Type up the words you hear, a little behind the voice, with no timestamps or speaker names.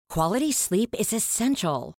Quality sleep is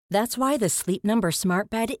essential. That's why the Sleep Number Smart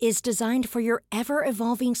Bed is designed for your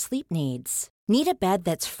ever-evolving sleep needs. Need a bed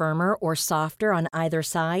that's firmer or softer on either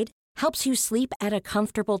side? Helps you sleep at a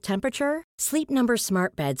comfortable temperature? Sleep Number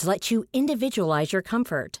Smart Beds let you individualize your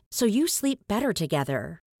comfort, so you sleep better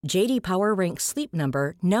together. J.D. Power ranks Sleep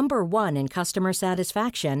Number number one in customer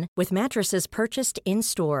satisfaction with mattresses purchased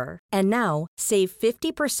in-store. And now, save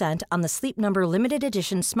 50% on the Sleep Number Limited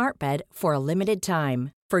Edition Smart Bed for a limited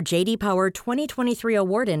time. For J.D. Power 2023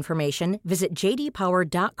 award information, visit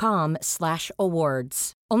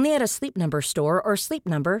jdpower.com/awards. Only at a Sleep Number store or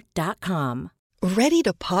sleepnumber.com. Ready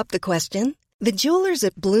to pop the question? The jewelers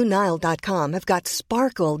at BlueNile.com have got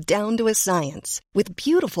sparkle down to a science with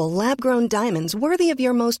beautiful lab-grown diamonds worthy of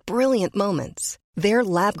your most brilliant moments. Their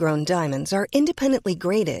lab-grown diamonds are independently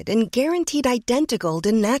graded and guaranteed identical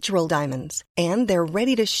to natural diamonds, and they're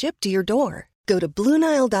ready to ship to your door. Go to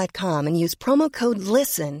BlueNile.com and use promo code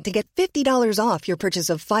LISTEN to get $50 off your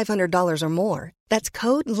purchase of $500 or more. That's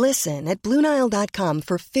code LISTEN at BlueNile.com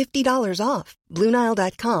for $50 off.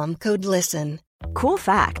 BlueNile.com, code LISTEN. Cool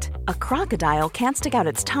fact, a crocodile can't stick out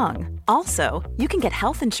its tongue. Also, you can get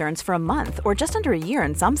health insurance for a month or just under a year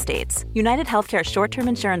in some states. United Healthcare short-term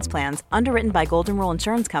insurance plans, underwritten by Golden Rule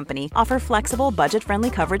Insurance Company, offer flexible,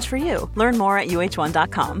 budget-friendly coverage for you. Learn more at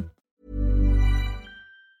uh1.com.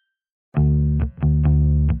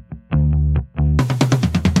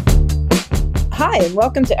 Hi, and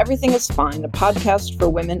welcome to Everything is Fine, a podcast for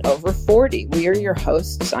women over 40. We are your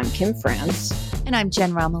hosts. I'm Kim France. And I'm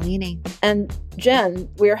Jen Romolini. And Jen,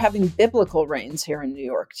 we are having biblical rains here in New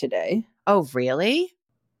York today. Oh, really?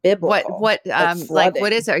 Biblical. What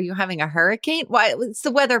is it? Are you having a hurricane? Why? It's the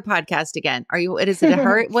weather podcast again. Is it a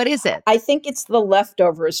hurricane? What is it? I think it's the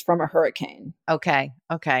leftovers from a hurricane. Okay.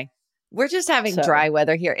 We're just having dry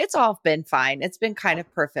weather here. It's all been fine. It's been kind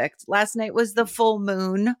of perfect. Last night was the full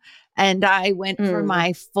moon, and I went for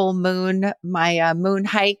my full moon, my moon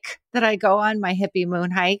hike that I go on, my hippie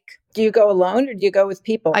moon hike. Do you go alone or do you go with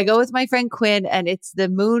people? I go with my friend Quinn, and it's the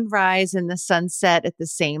moon rise and the sunset at the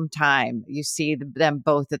same time. You see them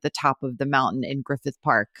both at the top of the mountain in Griffith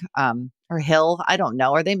Park, or hill. I don't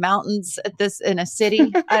know. Are they mountains in a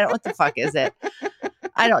city? What the fuck is it?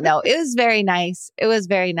 I don't know. It was very nice.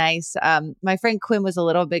 My friend Quinn was a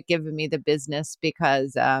little bit giving me the business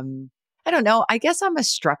because, I don't know. I guess I'm a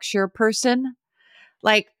structure person.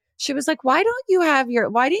 Like, she was like, why did you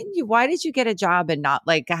get a job and not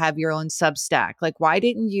like have your own Substack? Like, why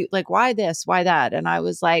didn't you, like, why this, why that? And I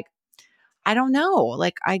was like, I don't know.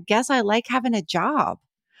 Like, I guess I like having a job.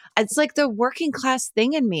 It's like the working class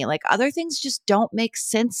thing in me. Like, other things just don't make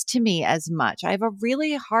sense to me as much. I have a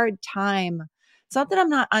really hard time. It's not that I'm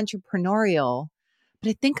not entrepreneurial, but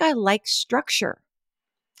I think I like structure.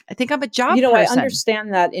 I think I'm a job person. I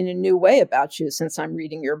understand that in a new way about you since I'm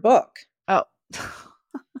reading your book. Oh.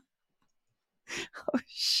 Oh,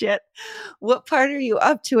 shit. What part are you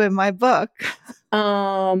up to in my book?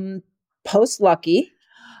 Post Lucky,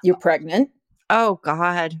 you're pregnant. Oh,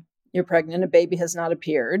 God. You're pregnant. A baby has not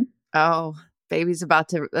appeared. Oh, baby's about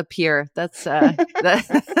to appear. That's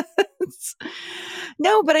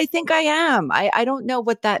no, but I think I am. I don't know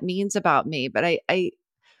what that means about me, but I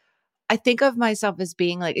think of myself as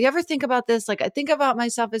being like, you ever think about this? Like, I think about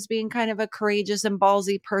myself as being kind of a courageous and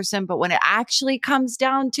ballsy person, but when it actually comes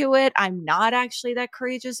down to it, I'm not actually that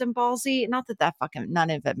courageous and ballsy. Not that fucking none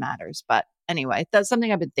of it matters, but anyway, that's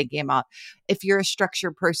something I've been thinking about. If you're a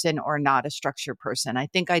structure person or not a structure person, I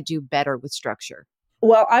think I do better with structure.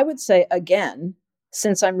 Well, I would say, again,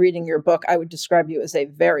 since I'm reading your book, I would describe you as a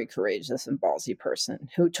very courageous and ballsy person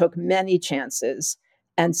who took many chances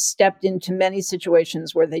and stepped into many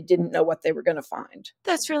situations where they didn't know what they were going to find.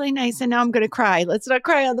 That's really nice. And now I'm going to cry. Let's not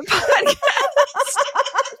cry on the podcast. I'm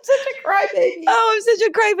such a crybaby. Oh, I'm such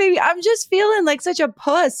a crybaby. I'm just feeling like such a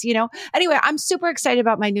puss, Anyway, I'm super excited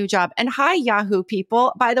about my new job. And hi, Yahoo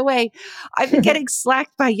people. By the way, I've been getting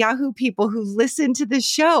slacked by Yahoo people who listen to the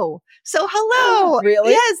show. So hello.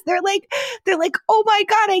 Really? Yes. They're like, oh my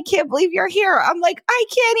God, I can't believe you're here. I'm like, I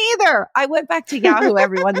can't either. I went back to Yahoo,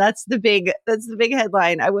 everyone. That's the big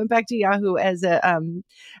headline. I went back to Yahoo as a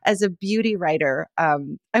beauty writer.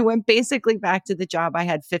 I went basically back to the job I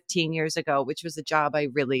had 15 years ago, which was a job I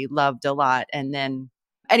really loved a lot. And then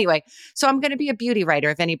anyway, so I'm going to be a beauty writer.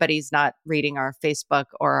 If anybody's not reading our Facebook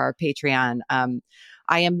or our Patreon,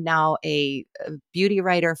 I am now a beauty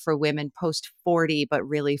writer for women post 40, but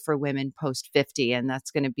really for women post 50. And that's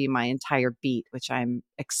going to be my entire beat, which I'm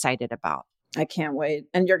excited about. I can't wait.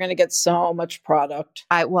 And you're going to get so much product.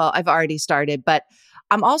 I've already started, but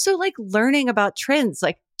I'm also like learning about trends.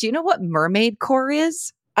 Like, do you know what mermaid core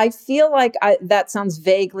is? I feel like that sounds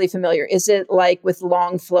vaguely familiar. Is it like with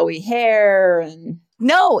long flowy hair and...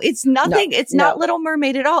 No, it's nothing. It's no. not Little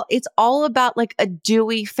Mermaid at all. It's all about like a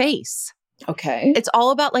dewy face. Okay. It's all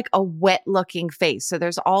about like a wet looking face. So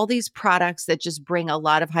there's all these products that just bring a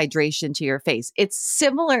lot of hydration to your face. It's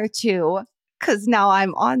similar to, because now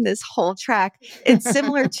I'm on this whole track, it's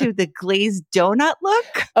similar to the glazed donut look.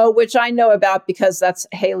 Oh, which I know about because that's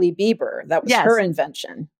Hailey Bieber. That was Yes. her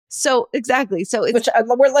invention. So exactly. So it's, Which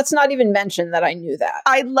let's not even mention that I knew that.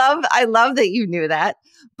 I love that you knew that.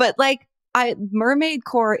 But like Mermaid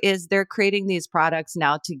Core they're creating these products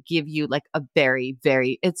now to give you like a very,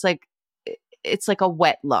 very, it's like a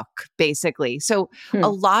wet look, basically. So a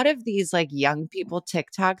lot of these like young people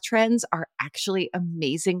TikTok trends are actually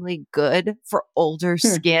amazingly good for older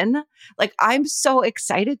skin. Like I'm so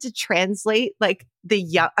excited to translate like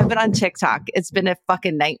I've been on TikTok. It's been a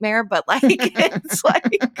fucking nightmare, but like, it's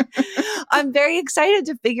like, I'm very excited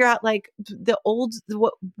to figure out like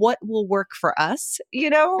what will work for us,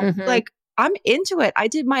 you know? Mm-hmm. Like I'm into it. I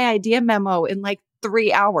did my idea memo in like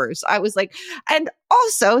 3 hours. I was like, and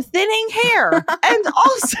also thinning hair. And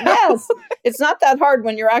also, yes, it's not that hard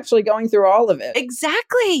when you're actually going through all of it.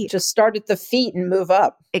 Exactly. Just start at the feet and move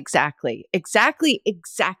up. Exactly.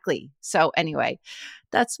 So anyway,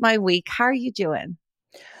 that's my week. How are you doing?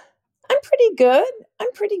 I'm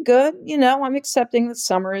pretty good. You know, I'm accepting that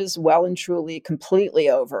summer is well and truly completely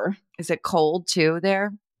over. Is it cold too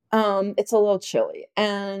there? It's a little chilly.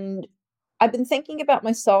 And I've been thinking about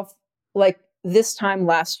myself like this time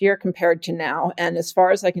last year compared to now. And as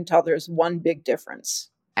far as I can tell, there's one big difference.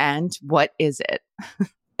 And what is it?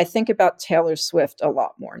 I think about Taylor Swift a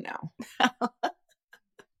lot more now.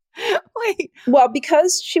 Wait. Well,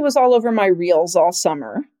 because she was all over my reels all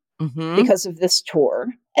summer because of this tour.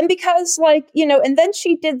 And because like, you know, and then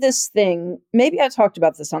she did this thing. Maybe I talked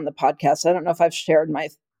about this on the podcast. I don't know if I've shared my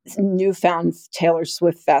newfound Taylor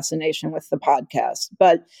Swift fascination with the podcast,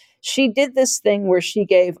 but she did this thing where she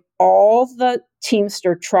gave all the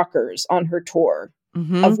Teamster truckers on her tour,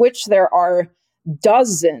 of which there are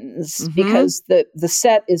dozens because the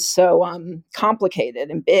set is so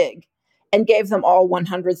complicated and big, and gave them all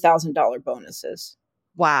 $100,000 bonuses.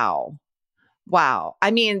 Wow.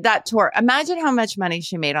 I mean, that tour, imagine how much money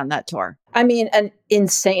she made on that tour. I mean, and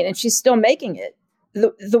insane. And she's still making it.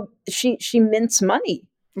 She mints money.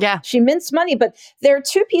 Yeah. She mints money. But there are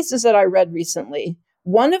 2 pieces that I read recently.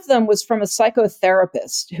 One of them was from a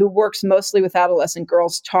psychotherapist who works mostly with adolescent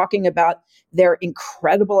girls, talking about their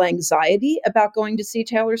incredible anxiety about going to see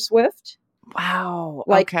Taylor Swift. Wow.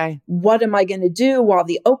 Like, okay. What am I going to do while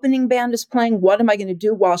the opening band is playing? What am I going to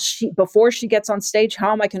do before she gets on stage?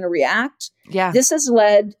 How am I going to react? Yeah. This has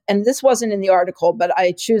led, and this wasn't in the article, but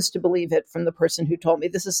I choose to believe it from the person who told me,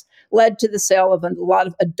 this has led to the sale of a lot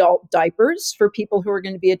of adult diapers for people who are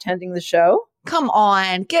going to be attending the show. Come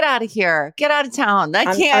on, get out of here. Get out of town.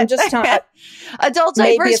 I'm just telling adult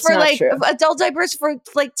diapers for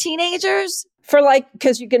like teenagers? For like,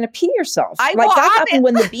 because you're going to pee yourself. Happened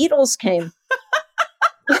when the Beatles came.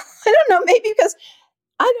 I don't know, maybe because,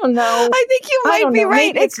 I don't know. I think you might be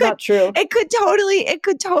right. It's not true. It could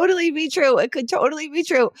totally be true. It could totally be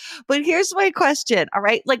true. But here's my question. All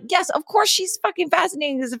right. Like, yes, of course she's fucking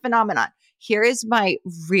fascinating as a phenomenon. Here is my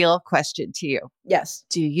real question to you. Yes.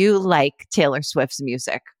 Do you like Taylor Swift's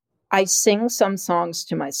music? I sing some songs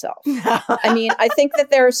to myself. I mean, I think that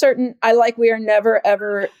there are certain, I like We Are Never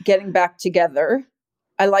Ever Getting Back Together.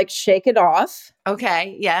 I like Shake It Off.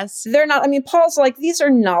 Okay, yes. They're not, I mean, Paul's like, these are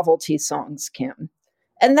novelty songs, Kim.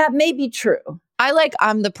 And that may be true. I like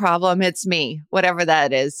I'm the Problem, It's Me, whatever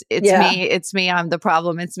that is. It's me, I'm the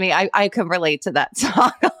problem, it's me. I can relate to that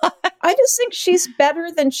song. I just think she's better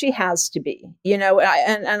than she has to be, you know,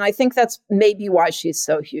 and I think that's maybe why she's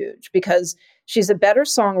so huge, because she's a better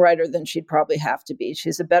songwriter than she'd probably have to be.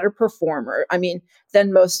 She's a better performer, I mean,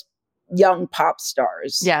 than most young pop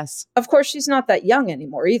stars. Yes. Of course, she's not that young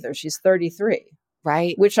anymore either. She's 33.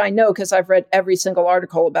 Right. Which I know because I've read every single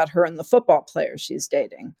article about her and the football players she's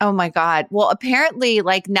dating. Oh my God. Well, apparently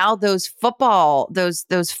like now those football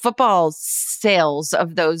sales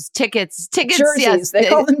of those tickets, jerseys, yes. They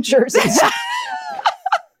call them jerseys.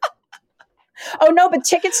 Oh no, but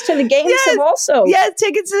tickets to the games have also. Yes,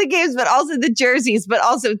 tickets to the games, but also the jerseys, but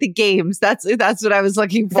also the games. That's what I was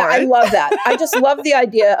looking for. I love that. I just love the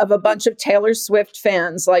idea of a bunch of Taylor Swift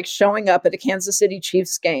fans like showing up at a Kansas City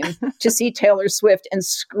Chiefs game to see Taylor Swift and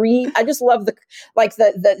scream. I just love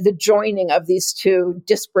the joining of these 2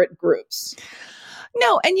 disparate groups.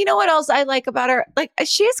 No, and you know what else I like about her? Like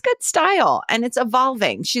she has good style and it's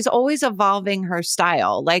evolving. She's always evolving her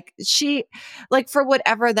style. Like for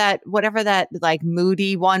whatever that like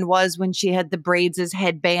moody one was when she had the braids as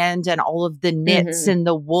headband and all of the knits and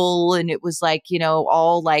the wool and it was like,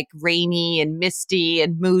 all like rainy and misty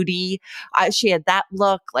and moody. She had that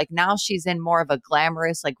look. Like now she's in more of a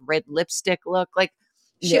glamorous like red lipstick look. Like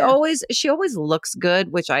she always looks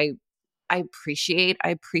good, which I appreciate. I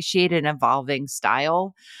appreciate an evolving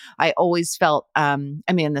style. I always felt,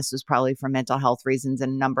 this was probably for mental health reasons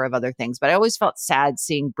and a number of other things, but I always felt sad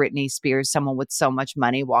seeing Britney Spears, someone with so much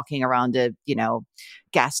money walking around a,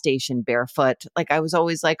 gas station barefoot. Like I was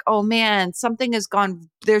always like, oh man, something's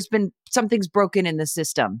broken in the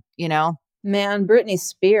system, Man, Britney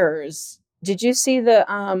Spears. Did you see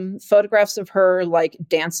the photographs of her like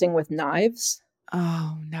dancing with knives?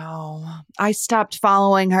 Oh, no. I stopped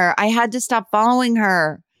following her. I had to stop following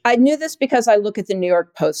her. I knew this because I look at the New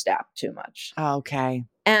York Post app too much. Okay.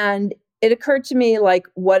 And it occurred to me, like,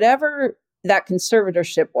 whatever that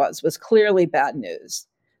conservatorship was clearly bad news.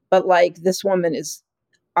 But, like, this woman is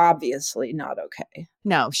obviously not okay.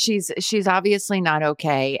 No, she's obviously not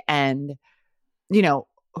okay. And,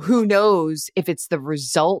 who knows if it's the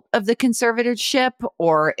result of the conservatorship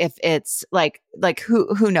or if it's like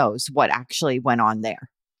who knows what actually went on there,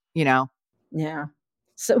 Yeah.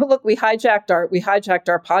 So look, we hijacked our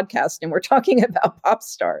podcast and we're talking about pop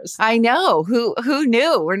stars. I know. Who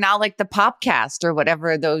knew? We're now like the Popcast or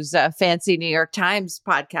whatever those fancy New York Times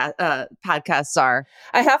podcasts are.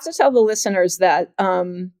 I have to tell the listeners that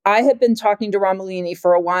I have been talking to Romolini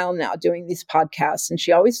for a while now doing these podcasts, and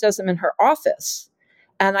she always does them in her office.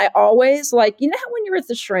 And I always like, how when you're at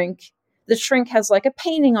the shrink has like a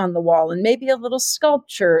painting on the wall and maybe a little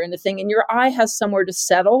sculpture and a thing, and your eye has somewhere to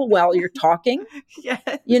settle while you're talking. Yes.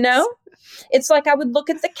 It's like I would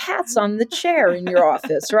look at the cats on the chair in your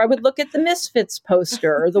office, or I would look at the Misfits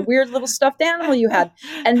poster or the weird little stuffed animal you had.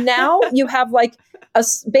 And now you have like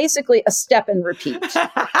basically a step and repeat,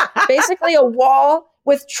 basically a wall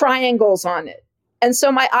with triangles on it. And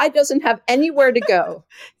so my eye doesn't have anywhere to go.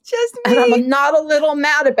 Just me. And I'm not a little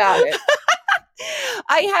mad about it.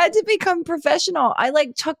 I had to become professional. I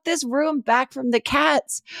like took this room back from the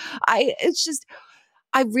cats. I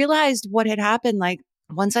realized what had happened. Like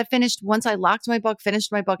once I locked my book,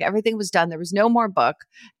 finished my book, everything was done. There was no more book.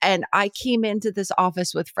 And I came into this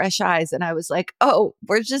office with fresh eyes and I was like, oh,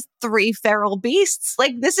 we're just three feral beasts.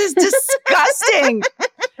 Like, this is disgusting.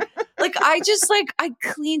 Like, I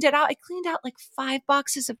cleaned it out. I cleaned out like 5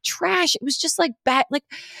 boxes of trash. It was just like bad. Like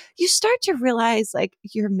you start to realize like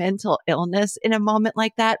your mental illness in a moment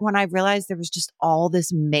like that. When I realized there was just all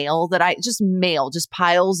this mail just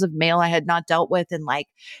piles of mail I had not dealt with and like,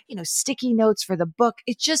 sticky notes for the book.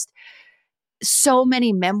 It just so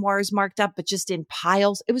many memoirs marked up, but just in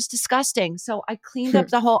piles. It was disgusting. So I cleaned up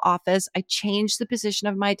the whole office. I changed the position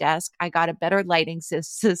of my desk. I got a better lighting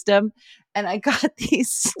system. And I got these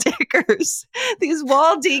stickers, these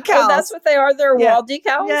wall decals. Oh, that's what they are. They're wall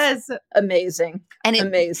decals? Yes. Amazing. And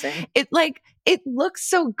amazing. It looks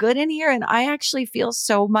so good in here. And I actually feel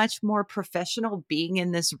so much more professional being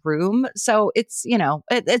in this room. So it's,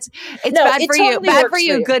 it's bad for you. Bad for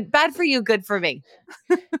you. Good. Bad for you. Good for me.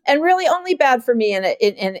 And really only bad for me. But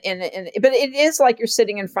it is like you're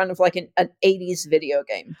sitting in front of like an 80s video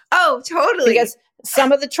game. Oh, totally. Because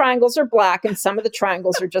some of the triangles are black and some of the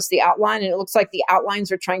triangles are just the outline. And it looks like the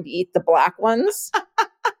outlines are trying to eat the black ones.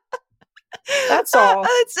 That's all.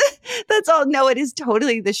 That's all. No, it is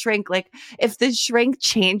totally the shrink. Like if the shrink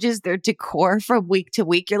changes their decor from week to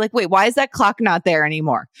week, you're like, wait, why is that clock not there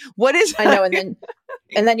anymore? What is I know.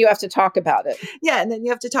 And then you have to talk about it. Yeah. And then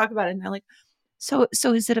you have to talk about it. And they're like, so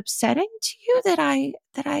is it upsetting to you that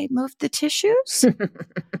I moved the tissues?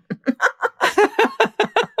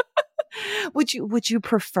 Would you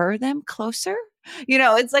prefer them closer?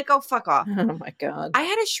 It's like, oh, fuck off. Oh my God. I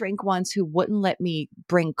had a shrink once who wouldn't let me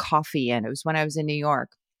bring coffee in. It was when I was in New York.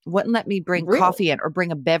 Wouldn't let me bring coffee in or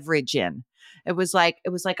bring a beverage in. It was like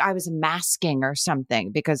I was masking or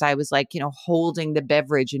something because I was like, holding the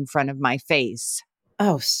beverage in front of my face.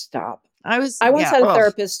 Oh, stop. I once had a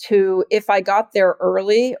therapist who, if I got there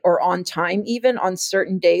early or on time, even on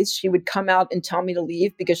certain days, she would come out and tell me to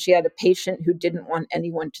leave because she had a patient who didn't want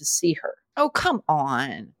anyone to see her. Oh, come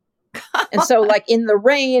on. And so like in the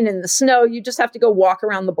rain and the snow, you just have to go walk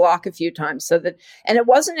around the block a few times and it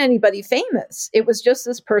wasn't anybody famous. It was just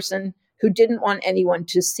this person who didn't want anyone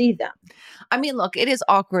to see them. I mean, look, it is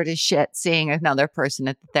awkward as shit seeing another person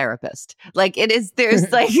at the therapist. Like it is,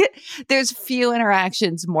 there's like, there's few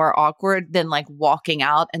interactions more awkward than like walking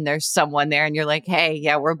out and there's someone there and you're like, hey,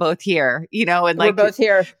 yeah, we're both here, you know, and like we're both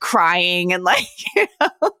here crying and like, you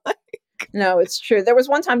know, No, it's true. There was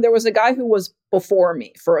one time, there was a guy who was before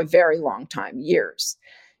me for a very long time, years.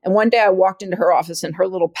 And one day I walked into her office and her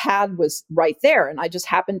little pad was right there. And I just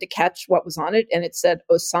happened to catch what was on it. And it said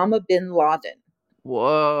Osama bin Laden.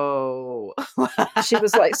 whoa. She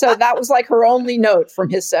was like, so that was like her only note from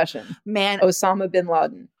his session. Man, Osama bin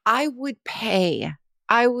Laden. I would pay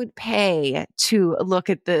to look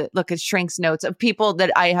at Shrink's notes of people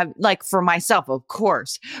that I have, like for myself, of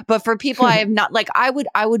course, but for people I have not, like I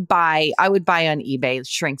would buy on eBay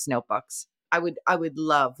Shrink's notebooks. I would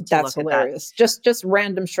love to That's look hilarious. at that. Just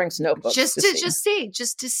random Shrink's notebooks. Just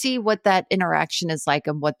to see what that interaction is like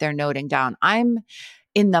and what they're noting down. I'm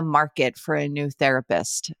in the market for a new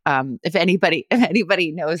therapist. If anybody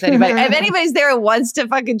knows anybody, if anybody's there who wants to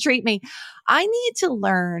fucking treat me, I need to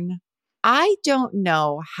learn. I don't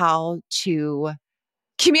know how to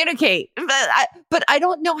communicate, but I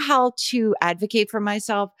don't know how to advocate for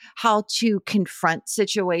myself, how to confront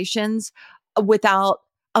situations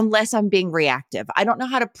unless I'm being reactive. I don't know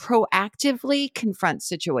how to proactively confront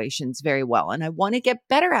situations very well. And I want to get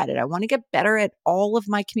better at it. I want to get better at all of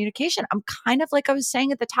my communication. I'm kind of like I was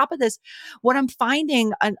saying at the top of this, what I'm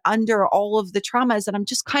finding under all of the trauma is that I'm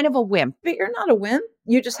just kind of a wimp. But you're not a wimp.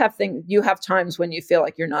 You just have you have times when you feel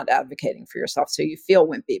like you're not advocating for yourself. So you feel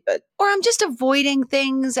wimpy, or I'm just avoiding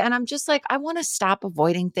things. And I'm just like, I want to stop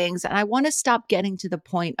avoiding things. And I want to stop getting to the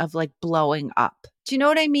point of like blowing up. Do you know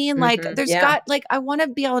what I mean? Like I want to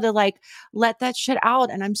be able to like let that shit out.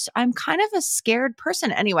 And I'm kind of a scared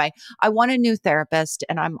person. Anyway, I want a new therapist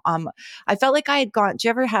and I felt like I had gone, do you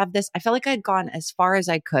ever have this? I felt like I had gone as far as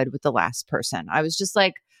I could with the last person. I was just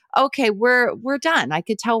like, okay, we're done. I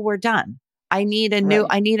could tell we're done. I need a new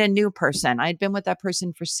person. I'd been with that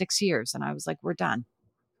person for 6 years and I was like, we're done.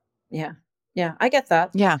 Yeah. Yeah. I get that.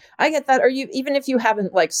 Yeah. I get that. Or even if you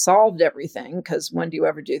haven't like solved everything, because when do you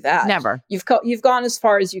ever do that? Never. You've gone as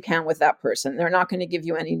far as you can with that person. They're not going to give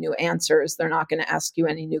you any new answers. They're not going to ask you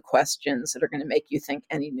any new questions that are going to make you think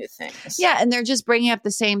any new things. Yeah. And they're just bringing up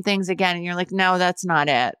the same things again. And you're like, no, that's not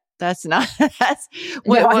it. That's the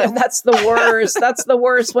worst. That's the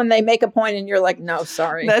worst when they make a point and you're like, no,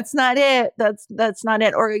 sorry. That's not it. That's not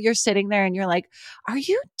it. Or you're sitting there and you're like, are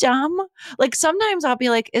you dumb? Like sometimes I'll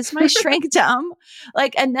be like, is my shrink dumb?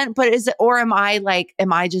 Like, and then, but is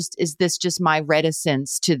this just my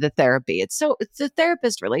reticence to the therapy? The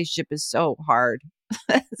therapist relationship is so hard.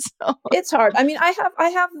 It's hard. I mean, I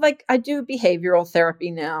do behavioral therapy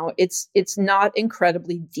now. It's not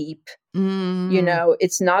incredibly deep. You know,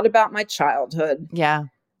 it's not about my childhood. Yeah.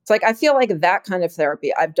 It's like, I feel like that kind of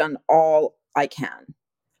therapy, I've done all I can.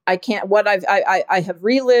 I have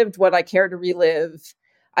relived what I care to relive.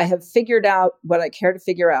 I have figured out what I care to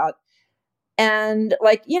figure out. And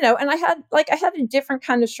like, you know, and I had a different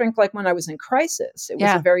kind of shrink, like when I was in crisis, it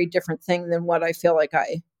was a very different thing than what I feel like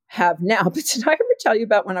I have now. But did I ever tell you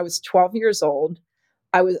about when I was 12 years old?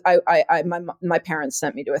 My parents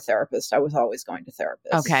sent me to a therapist. I was always going to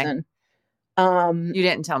therapists. Okay. And, you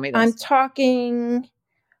didn't tell me this. I'm talking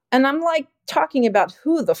about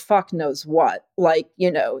who the fuck knows what, like,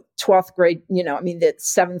 you know, 12th grade, you know, I mean, the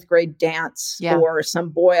 7th grade dance or some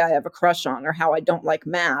boy I have a crush on or how I don't like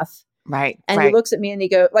math. Right. And he looks at me and he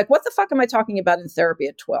goes, like, what the fuck am I talking about in therapy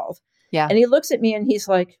at 12? Yeah. And he looks at me and he's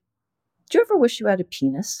like, do you ever wish you had a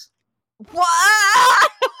penis?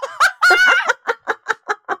 What?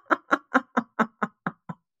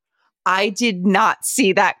 I did not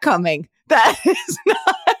see that coming. That is not.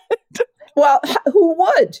 Well, who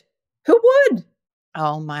would?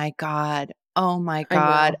 Oh my God. Oh my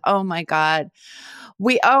God. Oh my God.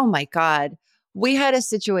 Oh my God. We had a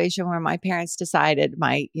situation where my parents decided,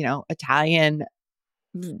 my, you know, Italian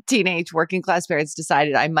teenage working class parents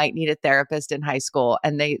decided I might need a therapist in high school.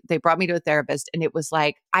 And they brought me to a therapist and it was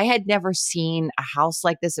like, I had never seen a house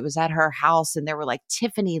like this. It was at her house and there were like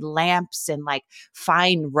Tiffany lamps and like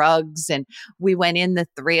fine rugs. And we went in, the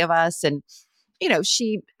three of us, and you know,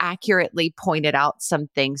 she accurately pointed out some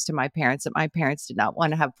things to my parents that my parents did not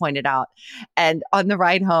want to have pointed out. And on the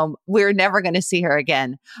ride home, we're never going to see her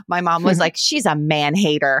again. My mom was like, she's a man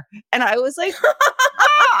hater. And I was like,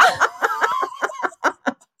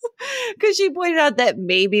 because she pointed out that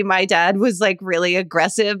maybe my dad was like really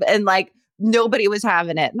aggressive and like nobody was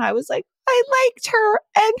having it. And I was like, I liked her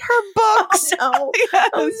and her books. Oh, no. Yes.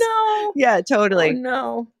 Oh, no. Yeah, totally. Oh,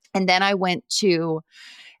 no. And then I went to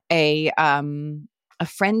a a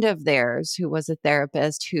friend of theirs who was a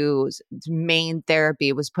therapist whose main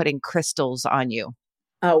therapy was putting crystals on you.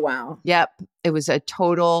 Oh, wow. Yep. It was a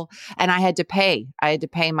total, and I had to pay. I had to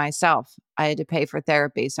pay myself. I had to pay for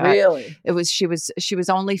therapy. So Really? she was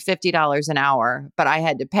only $50 an hour, but I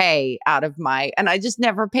had to pay out of my, and I just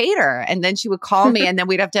never paid her. And then she would call me and then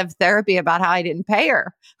we'd have to have therapy about how I didn't pay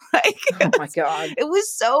her. Like, Oh my God. it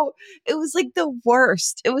was like the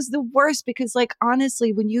worst. It was the worst because like,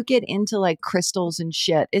 honestly, when you get into like crystals and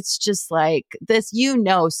shit, it's just like this,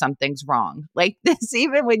 something's wrong. Like this,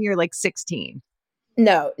 even when you're like 16.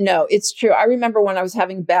 No, it's true. I remember when I was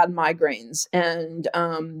having bad migraines and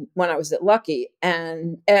when I was at Lucky,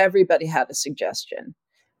 and everybody had a suggestion.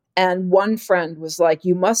 And one friend was like,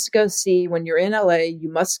 you must go see, when you're in LA, you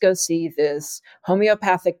must go see this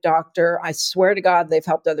homeopathic doctor. I swear to God, they've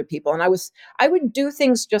helped other people. And I would do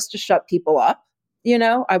things just to shut people up.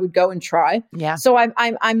 I would go and try. Yeah. So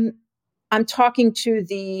I'm talking to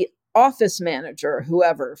the office manager,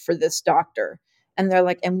 whoever, for this doctor. And they're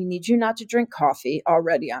like, and we need you not to drink coffee.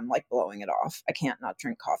 Already, I'm like blowing it off. I can't not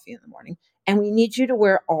drink coffee in the morning. And we need you to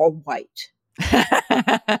wear all white.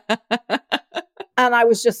 And I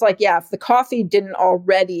was just like, yeah, if the coffee didn't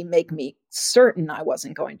already make me certain I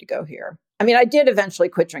wasn't going to go here. I mean, I did eventually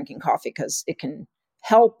quit drinking coffee because it can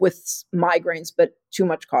help with migraines, but too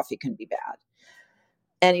much coffee can be bad.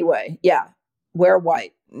 Anyway, yeah, wear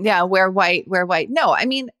white. Yeah, wear white. No, I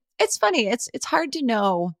mean, it's funny. It's hard to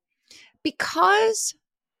know. Because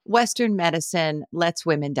Western medicine lets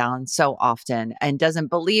women down so often and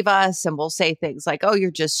doesn't believe us and will say things like, oh,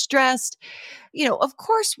 you're just stressed. Of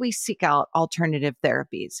course we seek out alternative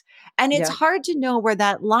therapies. And it's hard to know where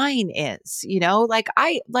that line is, like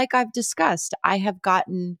I've discussed, I've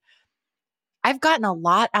gotten a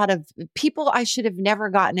lot out of people I should have never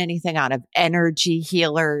gotten anything out of. Energy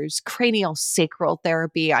healers, cranial sacral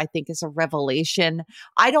therapy, I think is a revelation.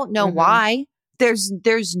 I don't know why.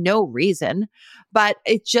 There's no reason, but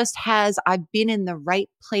it just I've been in the right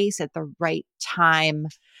place at the right time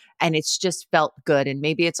and it's just felt good. And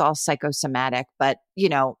maybe it's all psychosomatic, but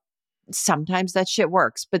sometimes that shit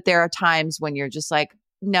works. But there are times when you're just like,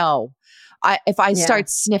 no, if I start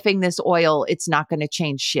sniffing this oil, it's not going to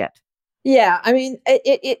change shit. Yeah, I mean,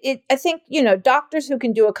 I think, doctors who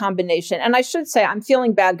can do a combination, and I should say, I'm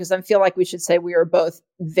feeling bad because I feel like we should say we are both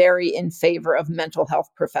very in favor of mental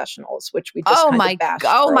health professionals, which we just bashed oh for a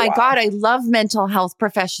my while. God, I love mental health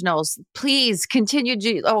professionals. Please continue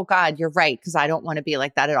to, oh God, you're right. Because I don't want to be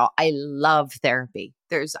like that at all. I love therapy.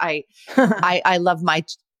 I love my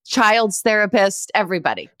child's therapist,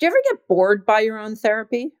 everybody. Do you ever get bored by your own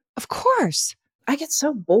therapy? Of course. I get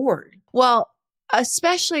so bored. Well,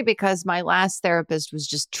 especially because my last therapist was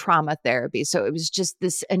just trauma therapy. So it was just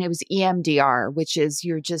this, and it was EMDR, which is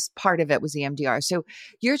part of it was EMDR. So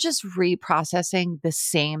you're just reprocessing the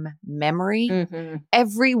same memory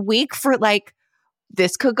every week for like,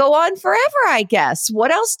 this could go on forever, I guess.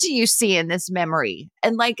 What else do you see in this memory?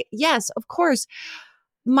 And like, yes, of course.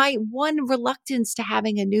 My one reluctance to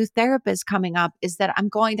having a new therapist coming up is that I'm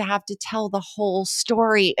going to have to tell the whole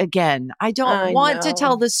story again. I don't want to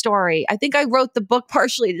tell the story. I think I wrote the book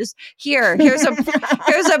partially just here's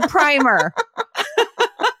a primer.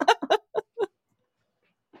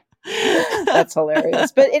 That's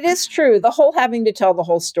hilarious. But it is true. The whole having to tell the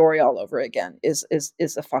whole story all over again is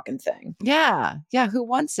a fucking thing. Yeah. Yeah. Who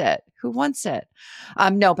wants it?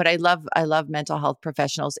 No, but I love mental health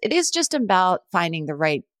professionals. It is just about finding the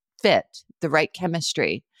right fit, the right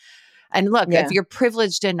chemistry. And look, if you're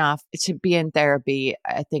privileged enough to be in therapy,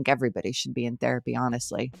 I think everybody should be in therapy,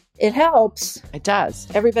 honestly. It helps. It does.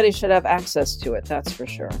 Everybody should have access to it. That's for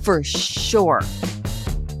sure. For sure.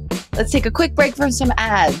 Let's take a quick break for some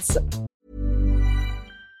ads.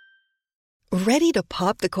 Ready to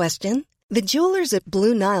pop the question? The jewelers at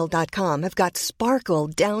BlueNile.com have got sparkle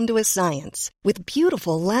down to a science with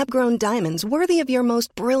beautiful lab-grown diamonds worthy of your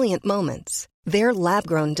most brilliant moments. Their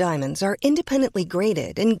lab-grown diamonds are independently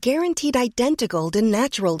graded and guaranteed identical to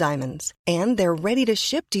natural diamonds, and they're ready to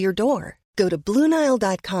ship to your door. Go to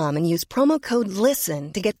BlueNile.com and use promo code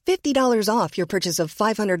LISTEN to get $50 off your purchase of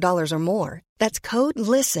 $500 or more. That's code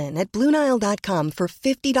LISTEN at BlueNile.com for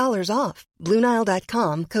 $50 off.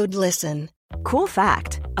 BlueNile.com, code LISTEN. Cool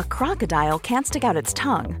fact, a crocodile can't stick out its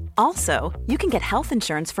tongue. Also, you can get health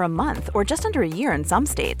insurance for a month or just under a year in some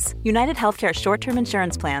states. United Healthcare short-term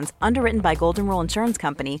insurance plans, underwritten by Golden Rule Insurance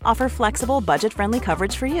Company, offer flexible, budget-friendly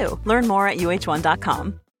coverage for you. Learn more at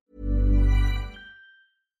UH1.com.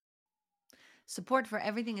 Support for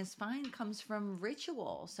Everything is Fine comes from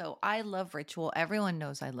Ritual. So I love Ritual. Everyone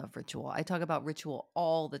knows I love Ritual. I talk about Ritual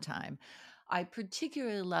all the time. I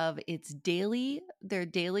particularly love their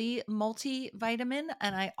daily multivitamin,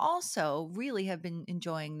 and I also really have been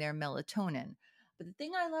enjoying their melatonin. But the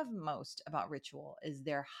thing I love most about Ritual is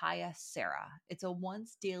their Hyacera. It's a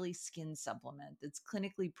once daily skin supplement that's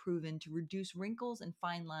clinically proven to reduce wrinkles and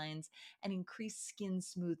fine lines and increase skin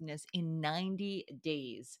smoothness in 90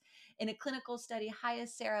 days. In a clinical study,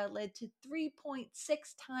 Hyacera led to 3.6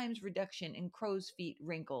 times reduction in crow's feet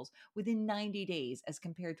wrinkles within 90 days as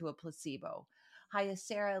compared to a placebo.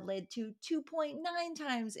 Hyacera led to 2.9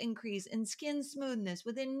 times increase in skin smoothness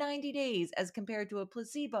within 90 days as compared to a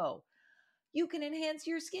placebo. You can enhance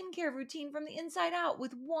your skincare routine from the inside out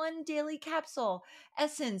with one daily capsule,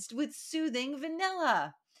 essenced with soothing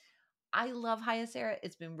vanilla. I love Hyacera.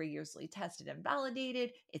 It's been rigorously tested and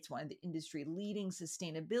validated. It's one of the industry leading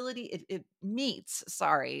sustainability. It meets,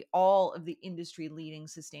 all of the industry leading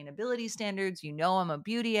sustainability standards. You know, I'm a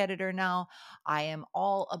beauty editor now. I am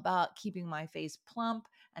all about keeping my face plump,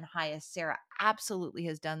 and Hyacera absolutely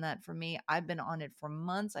has done that for me. I've been on it for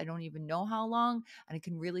months. I don't even know how long, and I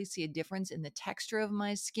can really see a difference in the texture of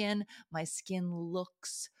my skin. My skin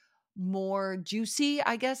looks more juicy,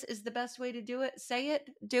 I guess is the best way to do it. Say it,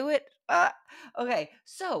 do it. Okay,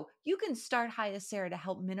 so you can start Hyacera to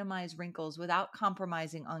help minimize wrinkles without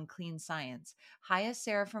compromising on clean science.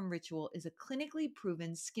 Hyacera from Ritual is a clinically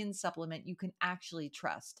proven skin supplement you can actually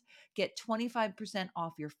trust. Get 25%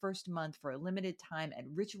 off your first month for a limited time at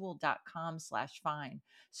ritual.com/fine.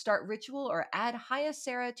 Start Ritual or add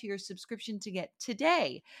Hyacera to your subscription to get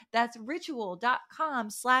today. That's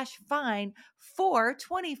ritual.com/fine for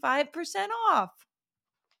 25% off.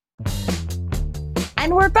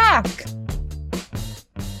 And we're back.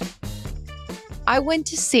 I went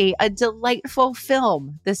to see a delightful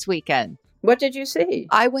film this weekend. What did you see?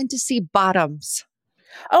 I went to see Bottoms.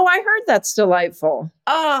 Oh, I heard that's delightful.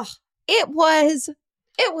 Oh, it was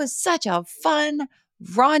such a fun,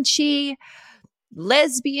 raunchy,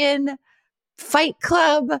 lesbian, fight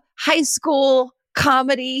club, high school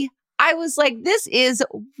comedy. I was like, this is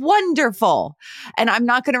wonderful. And I'm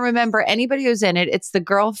not going to remember anybody who's in it. It's the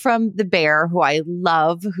girl from The Bear, who I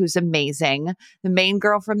love, who's amazing. The main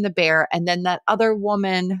girl from The Bear. And then that other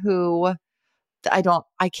woman who I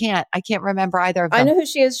can't remember either of them. I know who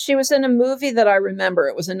she is. She was in a movie that I remember.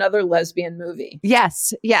 It was another lesbian movie.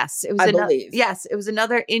 Yes. It was I believe. Yes. It was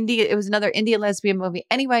another Indian lesbian movie.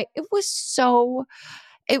 Anyway,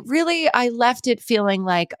 I left it feeling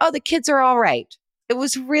like, oh, the kids are all right. It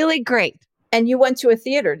was really great. And you went to a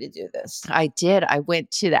theater to do this. I did. I went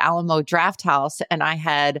to the Alamo Draft House and I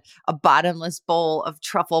had a bottomless bowl of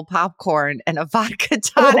truffle popcorn and a vodka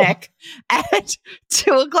tonic at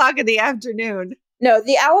 2:00 in the afternoon. No,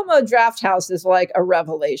 the Alamo Draft House is like a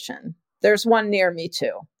revelation. There's one near me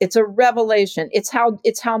too. It's a revelation. It's how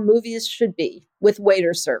movies should be with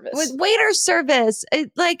waiter service. With waiter service.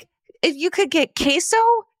 Like if you could get queso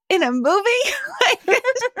in a movie.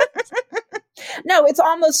 No, it's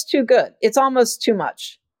almost too good. It's almost too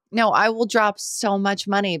much. No, I will drop so much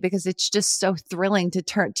money because it's just so thrilling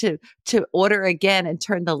to order again and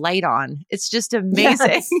turn the light on. It's just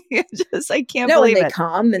amazing. Yes. I can't believe it. They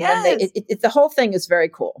come and then the whole thing is very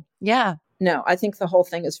cool. Yeah. No, I think the whole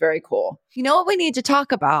thing is very cool. You know what we need to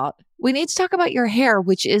talk about? We need to talk about your hair,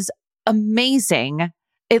 which is amazing.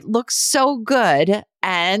 It looks so good.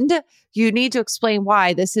 And you need to explain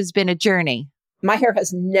why this has been a journey. My hair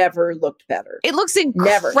has never looked better. It looks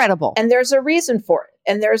incredible. Never. And there's a reason for it.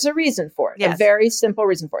 Yes. A very simple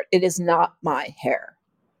reason for it. It is not my hair.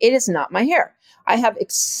 It is not my hair. I have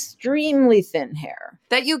extremely thin hair.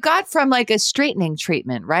 That you got from like a straightening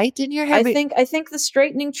treatment, right? Didn't your hair? I think the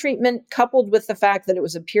straightening treatment coupled with the fact that it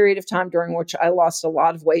was a period of time during which I lost a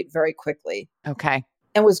lot of weight very quickly. Okay.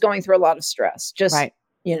 And was going through a lot of stress. Right.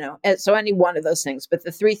 And so any one of those things, but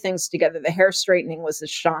the three things together, the hair straightening was a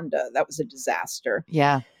Shonda. That was a disaster.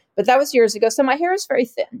 Yeah. But that was years ago. So my hair is very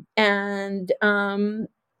thin and,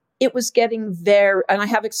 it was getting there, and I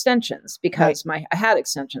have extensions because I had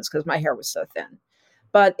extensions because my hair was so thin,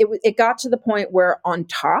 but it got to the point where on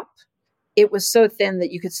top, it was so thin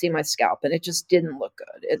that you could see my scalp and it just didn't look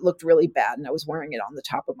good. It looked really bad. And I was wearing it on the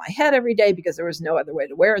top of my head every day because there was no other way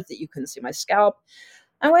to wear it that you couldn't see my scalp.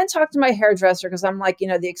 I went and talked to my hairdresser because I'm like,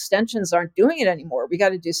 the extensions aren't doing it anymore. We got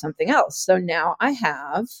to do something else. So now I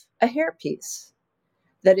have a hairpiece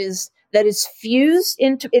that is fused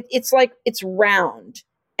into it. It's like, it's round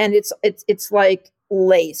and it's like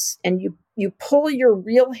lace, and you pull your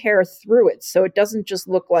real hair through it. So it doesn't just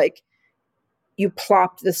look like you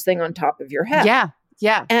plopped this thing on top of your head. Yeah.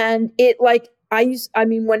 Yeah. And it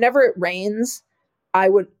whenever it rains, I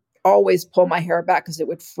would always pull my hair back because it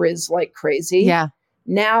would frizz like crazy. Yeah.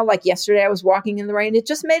 Now, like yesterday, I was walking in the rain. It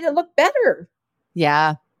just made it look better.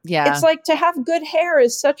 Yeah. Yeah. It's like to have good hair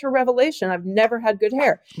is such a revelation. I've never had good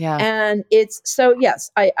hair. Yeah. And it's so,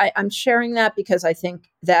 yes, I'm sharing that because I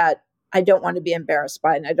think that I don't want to be embarrassed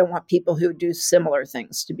by it. And I don't want people who do similar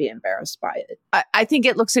things to be embarrassed by it. I think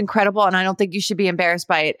it looks incredible, and I don't think you should be embarrassed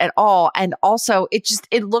by it at all. And also, it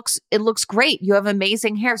looks great. You have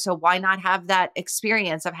amazing hair, so why not have that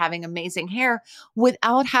experience of having amazing hair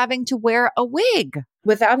without having to wear a wig?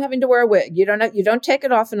 Without having to wear a wig, you don't take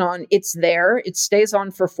it off and on. It's there. It stays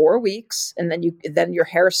on for 4 weeks, and then your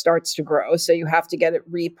hair starts to grow. So you have to get it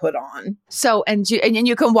re-put on. So and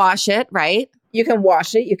you can wash it, right? You can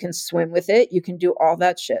wash it. You can swim with it. You can do all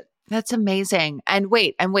that shit. That's amazing. And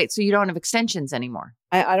wait. So you don't have extensions anymore?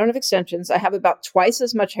 I don't have extensions. I have about twice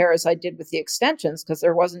as much hair as I did with the extensions because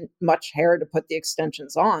there wasn't much hair to put the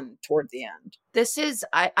extensions on toward the end. This is,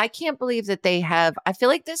 I can't believe that they have, I feel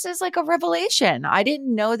like this is like a revelation. I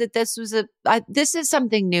didn't know that this was this is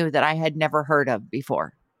something new that I had never heard of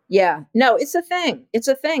before. Yeah, no, it's a thing. It's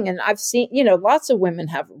a thing. And I've seen, lots of women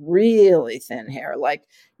have really thin hair, like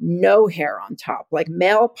no hair on top, like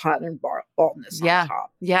male pattern baldness on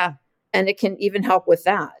top. Yeah. And it can even help with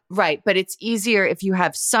that. Right. But it's easier if you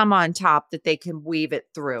have some on top that they can weave it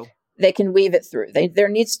through. They can weave it through. There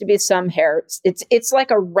needs to be some hair. It's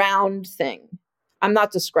like a round thing. I'm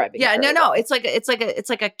not describing. Yeah, no. It's like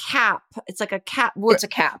a cap. It's like a cap. It's a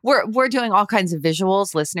cap. We're doing all kinds of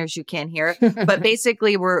visuals, listeners. You can't hear, but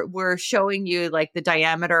basically we're showing you like the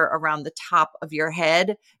diameter around the top of your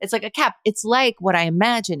head. It's like a cap. It's like what I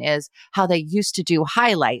imagine is how they used to do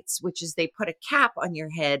highlights, which is they put a cap on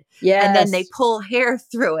your head, and then they pull hair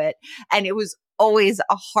through it, and it was always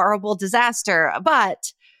a horrible disaster.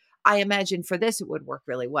 But I imagine for this, it would work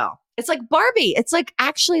really well. It's like Barbie. It's like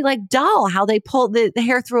actually like doll, how they pull the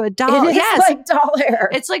hair through a doll. It is like doll hair.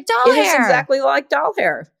 It's like doll hair. It is exactly like doll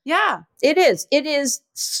hair. Yeah. It is. It is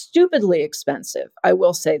stupidly expensive. I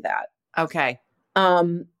will say that. Okay.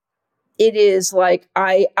 It is like,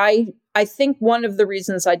 I think one of the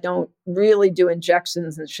reasons I don't really do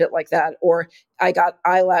injections and shit like that, or I got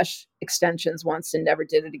eyelash extensions once and never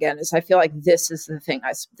did it again, is I feel like this is the thing.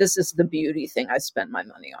 This is the beauty thing I spend my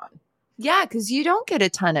money on. Yeah, because you don't get a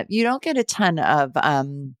ton of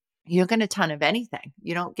anything.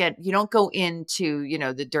 You don't go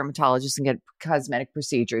into, the dermatologist and get cosmetic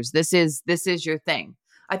procedures. This is your thing.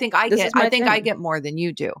 I think I get more than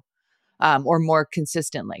you do, or more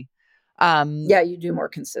consistently. Yeah, you do more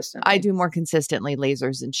consistently. I do more consistently,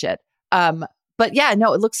 lasers and shit. But yeah,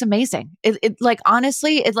 no, it looks amazing. It like,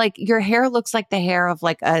 honestly, it like your hair looks like the hair of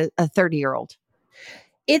like a 30-year-old.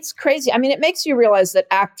 It's crazy. I mean, it makes you realize that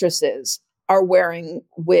actresses are wearing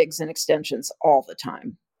wigs and extensions all the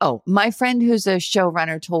time. Oh, my friend who's a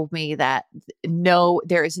showrunner told me that no,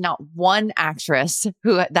 there is not one actress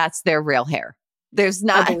who that's their real hair. There's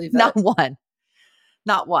not one.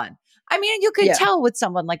 I mean, you could tell with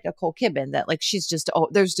someone like Nicole Kidman that like she's just,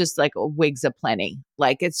 there's just like wigs aplenty.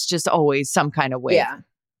 Like it's just always some kind of wig. Yeah.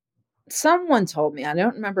 Someone told me, I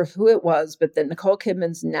don't remember who it was, but that Nicole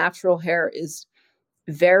Kidman's natural hair is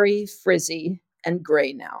very frizzy and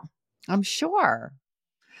gray now. I'm sure.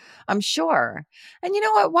 And you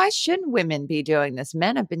know what? Why shouldn't women be doing this?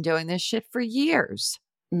 Men have been doing this shit for years.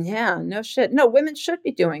 Yeah, no shit. No, women should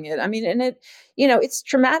be doing it. I mean, and it's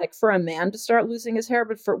traumatic for a man to start losing his hair,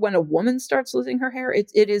 but for when a woman starts losing her hair,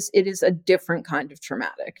 it is a different kind of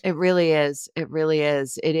traumatic. It really is. It really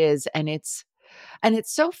is. It is. And it's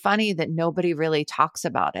so funny that nobody really talks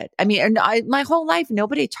about it. I mean, my whole life,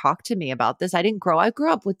 nobody talked to me about this. I grew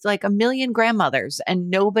up with like a million grandmothers, and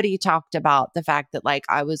nobody talked about the fact that like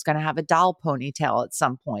I was going to have a doll ponytail at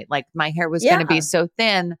some point. Like my hair was going to be so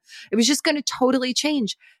thin. It was just going to totally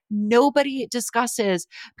change. Nobody discusses,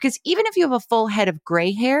 because even if you have a full head of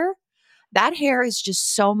gray hair, that hair is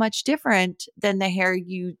just so much different than the hair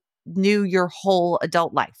you knew your whole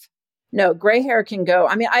adult life. No, gray hair can go.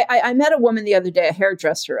 I mean, I met a woman the other day, a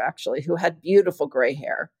hairdresser actually, who had beautiful gray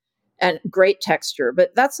hair and great texture,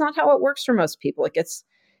 but that's not how it works for most people. It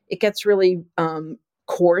gets really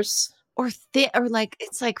coarse or thin, or like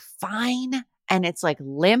it's like fine and it's like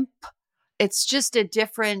limp. It's just a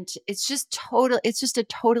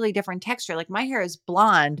totally different texture. Like my hair is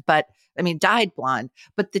blonde, dyed blonde,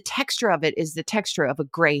 but the texture of it is the texture of a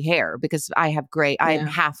gray hair because I have gray. I am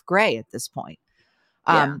half gray at this point.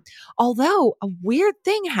 Although a weird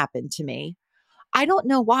thing happened to me, I don't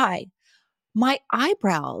know why. My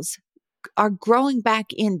eyebrows are growing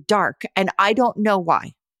back in dark, and I don't know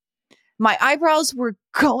why. My eyebrows were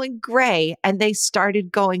going gray and they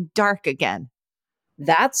started going dark again.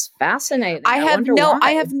 That's fascinating. I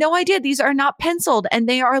have no idea. These are not penciled and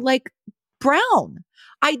they are like brown.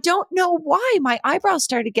 I don't know why my eyebrows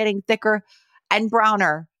started getting thicker and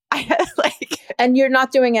browner. And you're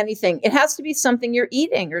not doing anything. It has to be something you're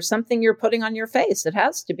eating or something you're putting on your face. It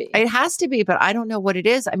has to be. It has to be, but I don't know what it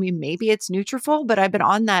is. I mean, maybe it's Nutrafol, but I've been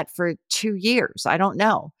on that for 2 years. I don't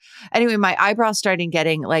know. Anyway, my eyebrows started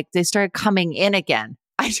getting they started coming in again.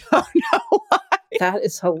 I don't know why. That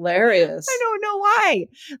is hilarious. I don't know why.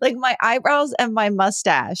 Like my eyebrows and my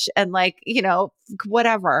mustache and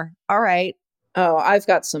whatever. All right. Oh, I've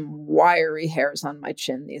got some wiry hairs on my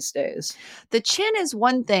chin these days. The chin is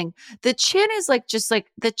one thing. The chin is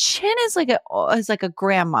the chin is like a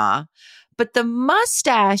grandma, but the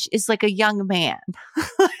mustache is like a young man.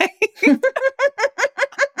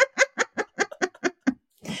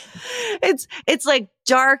 It's like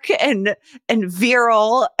dark and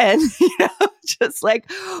virile and just like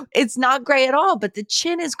it's not gray at all, but the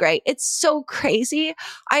chin is gray. It's so crazy.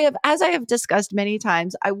 As I have discussed many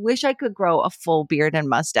times, I wish I could grow a full beard and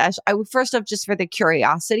mustache. I would first off just for the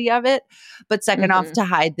curiosity of it, but second off to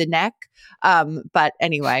hide the neck. But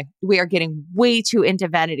anyway, we are getting way too into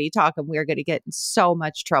vanity talk and we are going to get in so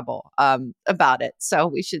much trouble about it. So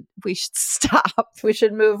we should stop. We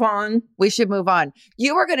should move on.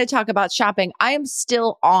 You were going to talk about shopping. I am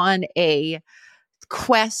still on a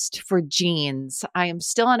quest for jeans. A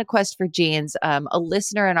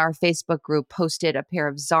listener in our Facebook group posted a pair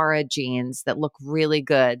of Zara jeans that look really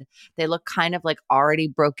good. They look kind of like already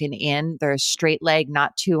broken in. They're a straight leg,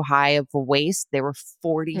 not too high of a waist. They were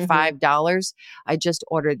 $45. I just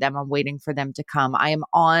ordered them. I'm waiting for them to come. I am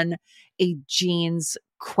on a jeans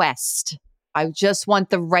quest. I just want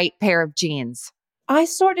the right pair of jeans. I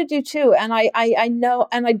sort of do too. And I know,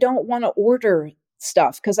 and I don't want to order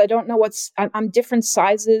stuff because I don't know I'm different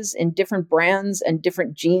sizes in different brands and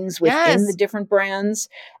different jeans within the different brands.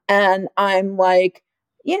 And I'm like,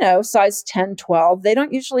 size 10, 12. They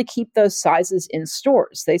don't usually keep those sizes in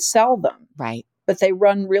stores. They sell them. Right. But they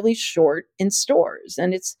run really short in stores.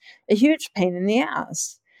 And it's a huge pain in the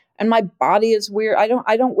ass. And my body is weird. I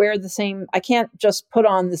don't wear the same. I can't just put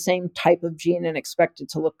on the same type of jean and expect it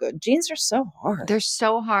to look good. Jeans are so hard. They're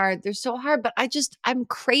so hard, but I'm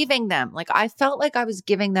craving them. Like I felt like I was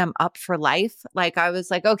giving them up for life. Like I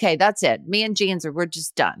was like, okay, that's it. Me and jeans we're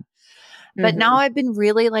just done. But now I've been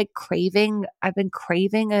really craving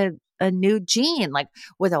a new jean, like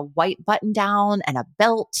with a white button down and a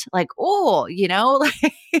belt,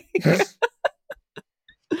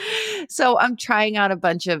 So I'm trying out a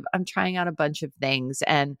bunch of things,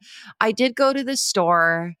 and I did go to the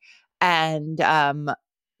store, and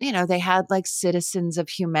they had like Citizens of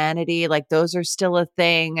Humanity, like those are still a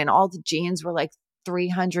thing, and all the jeans were like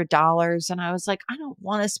 $300, and I was like, I don't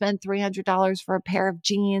want to spend $300 for a pair of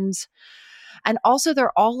jeans. And also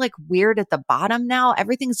they're all like weird at the bottom now.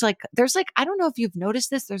 Everything's like, there's like, I don't know if you've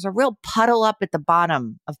noticed this. There's a real puddle up at the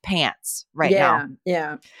bottom of pants right now.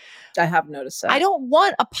 Yeah. I have noticed that. I don't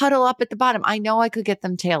want a puddle up at the bottom. I know I could get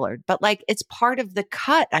them tailored, but like it's part of the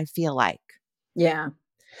cut, I feel like. Yeah.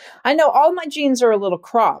 I know all my jeans are a little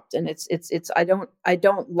cropped and I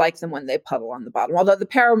don't like them when they puddle on the bottom. Although the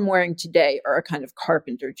pair I'm wearing today are a kind of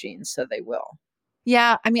carpenter jeans, so they will.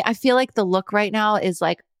 Yeah. I mean, I feel like the look right now is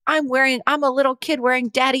like, I'm a little kid wearing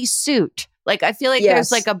daddy's suit. Like, I feel like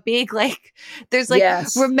there's like a big,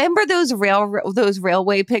 remember those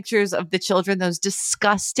railway pictures of the children, those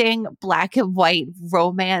disgusting black and white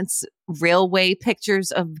romance railway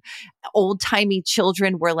pictures of old timey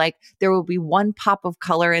children where like there would be one pop of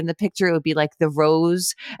color in the picture. It would be like the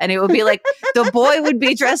rose, and it would be like the boy would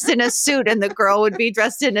be dressed in a suit and the girl would be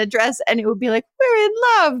dressed in a dress, and it would be like, we're in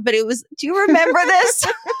love. But do you remember this?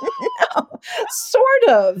 No, sort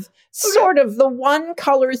of. The one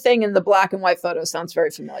color thing in the black and white photo sounds very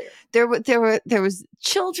familiar. There was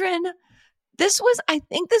children. I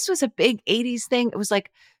think this was a big 80s thing. It was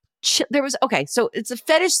like, so it's a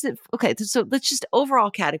fetish. So let's just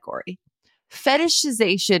overall category.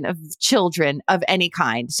 Fetishization of children of any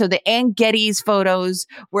kind. So the Ann Geddes photos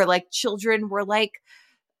where like children were like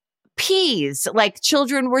peas, like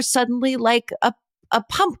children were suddenly like a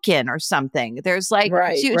pumpkin or something. There's like,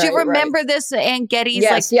 do you remember this, Ann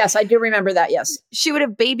Geddes? Yes, I do remember that. Yes. She would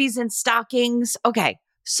have babies in stockings. Okay.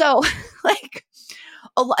 So like,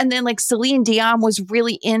 and then like Celine Dion was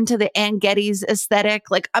really into the Ann Geddes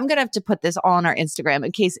aesthetic. Like I'm going to have to put this all on our Instagram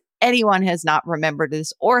in case anyone has not remembered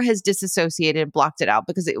this or has disassociated and blocked it out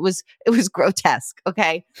because it was grotesque.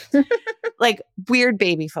 Okay. Like weird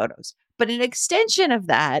baby photos. But an extension of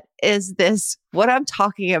that is what I'm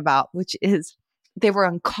talking about, which is they were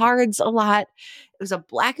on cards a lot. It was a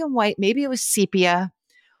black and white, maybe it was sepia,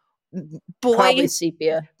 Probably boy,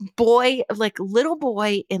 sepia. like little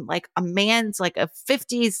boy in like a man's like a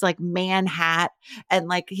 50s like man hat, and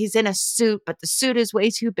like he's in a suit, but the suit is way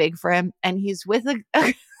too big for him, and he's with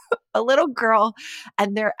a little girl,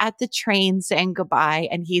 and they're at the train saying goodbye,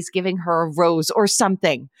 and he's giving her a rose or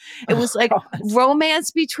something. It was like God.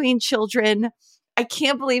 romance between children. I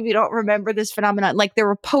can't believe you don't remember this phenomenon. Like there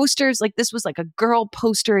were posters, like this was like a girl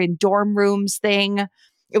poster in dorm rooms thing.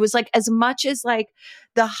 It was like as much as like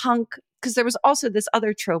the hunk, because there was also this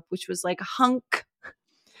other trope, which was like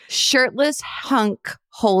shirtless hunk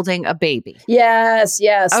holding a baby. Yes.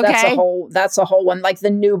 Okay. That's a whole one. Like the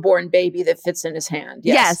newborn baby that fits in his hand.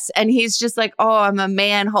 Yes. And he's just like, oh, I'm a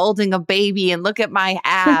man holding a baby and look at my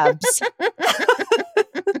abs.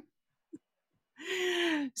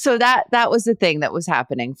 So that was the thing that was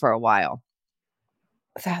happening for a while.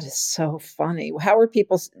 That is so funny. How are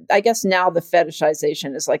people? I guess now the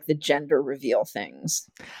fetishization is like the gender reveal things.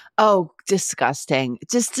 Oh, disgusting.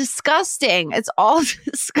 Just disgusting. It's all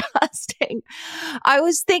disgusting. I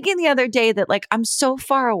was thinking the other day that like I'm so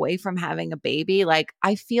far away from having a baby. Like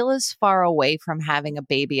I feel as far away from having a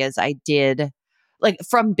baby as I did like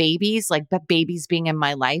from babies, like the babies being in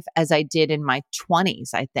my life as I did in my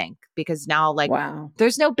 20s, I think, because now like Wow.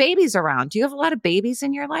 there's no babies around. Do you have a lot of babies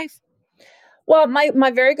in your life? Well,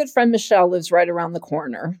 my very good friend Michelle lives right around the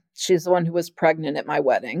corner. She's the one who was pregnant at my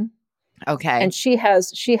wedding. Okay. And she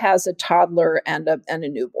has a toddler and a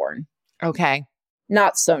newborn. Okay.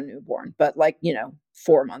 Not so newborn, but like,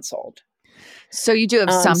 4 months old. So you do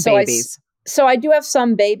have some so babies. So I do have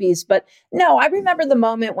some babies, but no, I remember the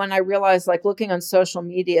moment when I realized, like looking on social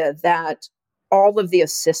media, that all of the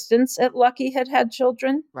assistants at Lucky had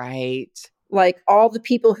children. Right. Like all the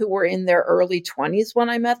people who were in their early 20s when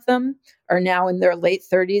I met them are now in their late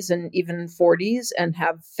 30s and even 40s and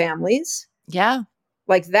have families. Yeah.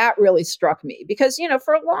 Like that really struck me because,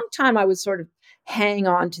 for a long time, I would sort of hang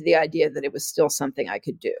on to the idea that it was still something I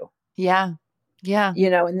could do. Yeah. Yeah.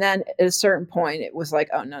 And then at a certain point, it was like,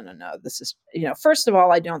 oh, no. This is, first of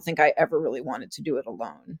all, I don't think I ever really wanted to do it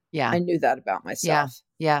alone. Yeah. I knew that about myself.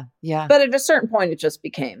 Yeah. But at a certain point, it just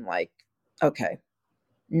became like, okay,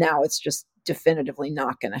 now it's just definitively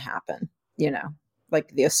not going to happen. Like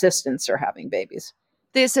the assistants are having babies.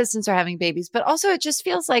 The assistants are having babies, but also it just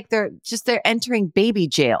feels like they're entering baby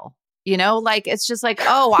jail. Like it's just like,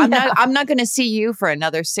 oh, I'm not going to see you for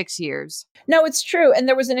another 6 years. No, it's true. And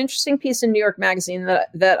there was an interesting piece in New York Magazine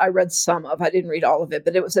that I read some of. I didn't read all of it,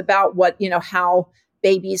 but it was about what, how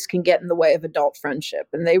babies can get in the way of adult friendship.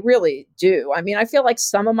 And they really do. I mean, I feel like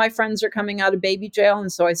some of my friends are coming out of baby jail.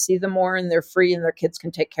 And so I see them more and they're free and their kids can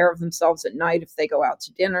take care of themselves at night if they go out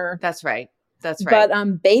to dinner. That's right.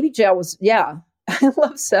 But baby jail was, I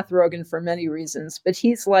love Seth Rogen for many reasons, but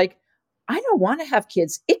he's like, I don't want to have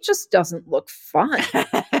kids. It just doesn't look fun.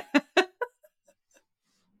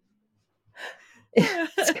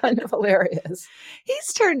 It's kind of hilarious.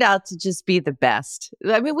 He's turned out to just be the best.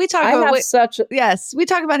 I mean, we talk about we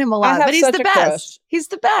talk about him a lot, but he's the best. Crush. He's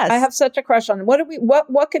the best. I have such a crush on him.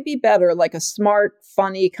 What could be better? Like a smart,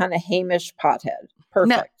 funny, kind of Hamish pothead. Perfect.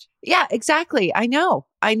 No, yeah, exactly. I know.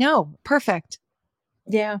 Perfect.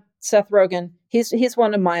 Yeah. Seth Rogen. He's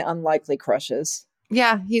one of my unlikely crushes.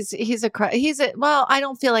 Yeah, well, I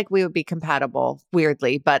don't feel like we would be compatible,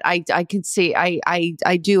 weirdly, but I could see I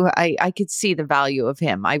could see the value of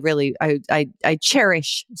him. I really I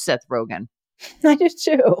cherish Seth Rogen. I do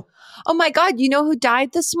too. Oh my God, you know who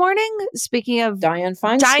died this morning? Speaking of Dianne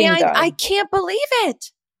Feinstein. Died. I can't believe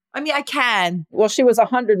it. I mean, I can. Well, she was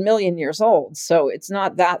 100 million years old, so it's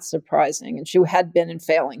not that surprising, and she had been in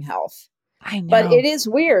failing health. I know. But it is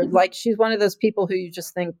weird. Like she's one of those people who you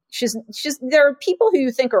just think there are people who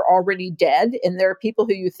you think are already dead and there are people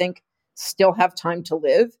who you think still have time to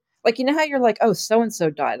live. Like, how you're like, oh, so-and-so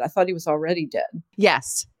died. I thought he was already dead.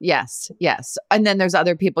 Yes. And then there's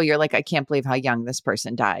other people you're like, I can't believe how young this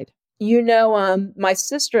person died. My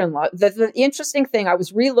sister-in-law, the interesting thing, I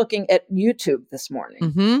was re-looking at YouTube this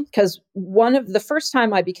morning because the first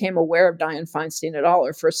time I became aware of Dianne Feinstein at all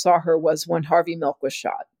or first saw her was when Harvey Milk was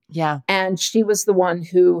shot. Yeah. And she was the one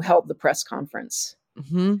who held the press conference.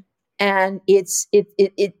 Mm-hmm. And it's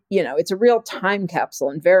a real time capsule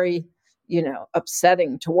and very,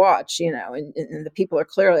 upsetting to watch, and the people are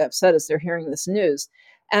clearly upset as they're hearing this news.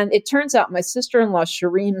 And it turns out my sister-in-law,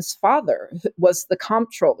 Shireen's father, was the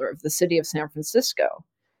comptroller of the city of San Francisco.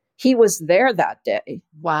 He was there that day.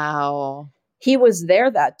 Wow. He was there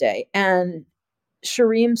that day. And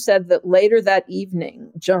Shireen said that later that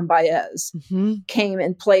evening, Joan Baez came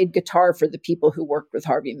and played guitar for the people who worked with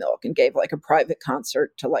Harvey Milk and gave like a private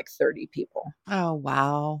concert to like 30 people. Oh,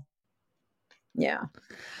 wow. Yeah.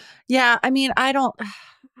 Yeah. I mean, I'd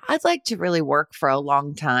like to really work for a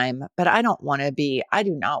long time, but I do not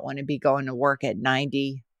want to be going to work at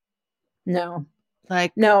 90. No.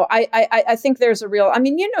 Like, no, I think there's a real, I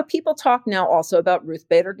mean, people talk now also about Ruth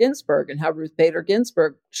Bader Ginsburg and how Ruth Bader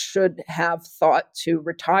Ginsburg should have thought to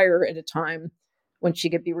retire at a time when she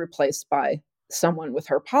could be replaced by someone with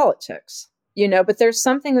her politics, but there's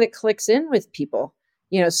something that clicks in with people.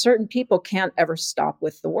 Certain people can't ever stop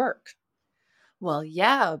with the work. Well,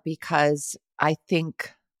 yeah, because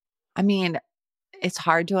it's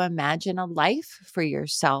hard to imagine a life for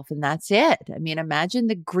yourself, and that's it. I mean, imagine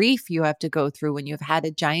the grief you have to go through when you've had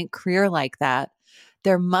a giant career like that.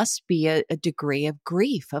 There must be a degree of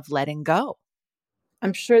grief of letting go.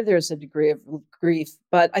 I'm sure there's a degree of grief,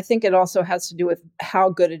 but I think it also has to do with how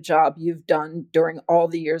good a job you've done during all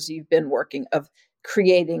the years you've been working of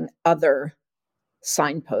creating other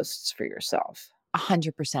signposts for yourself.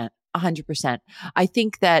 100%. 100%. I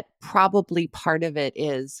think that probably part of it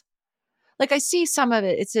is, like, I see some of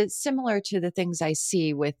it, it's similar to the things I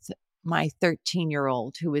see with my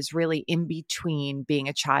 13-year-old who is really in between being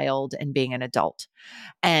a child and being an adult.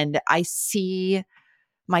 And I see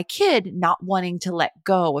my kid not wanting to let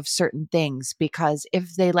go of certain things, because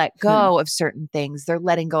if they let go of certain things, they're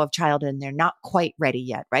letting go of childhood and they're not quite ready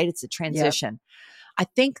yet, right? It's a transition. Yep. I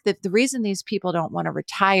think that the reason these people don't want to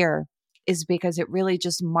retire is because it really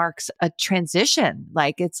just marks a transition.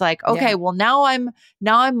 Like, it's like, okay, well, now I'm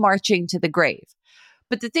marching to the grave.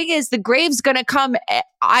 But the thing is, the grave's going to come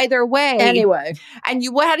either way. Anyway. And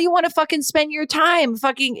how do you want to fucking spend your time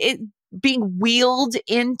being wheeled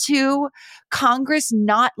into Congress,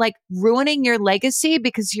 not like ruining your legacy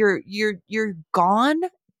because you're gone?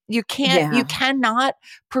 You you cannot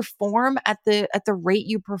perform at the rate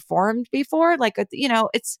you performed before. Like,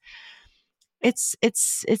 it's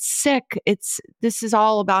sick. This is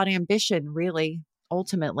all about ambition, really,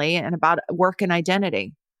 ultimately, and about work and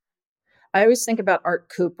identity. I always think about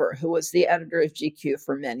Art Cooper, who was the editor of GQ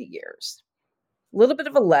for many years. A little bit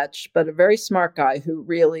of a lech, but a very smart guy who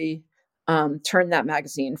really turned that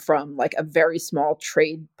magazine from like a very small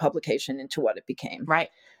trade publication into what it became. Right.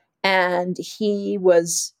 And he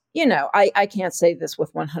was, I can't say this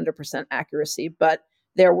with 100% accuracy, but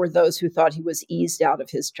there were those who thought he was eased out of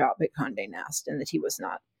his job at Condé Nast and that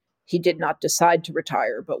he did not decide to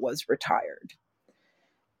retire, but was retired.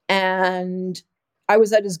 And I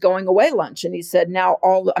was at his going away lunch and he said,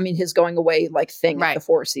 his going away like thing at the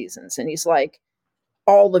Four Seasons. And he's like,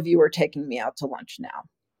 all of you are taking me out to lunch now.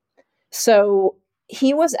 So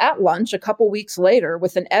he was at lunch a couple weeks later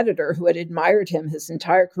with an editor who had admired him his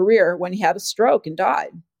entire career when he had a stroke and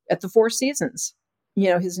died at the Four Seasons.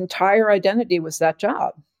 His entire identity was that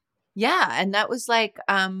job. Yeah. And that was like,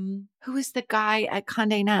 who was the guy at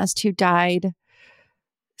Condé Nast who died?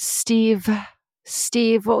 Steve,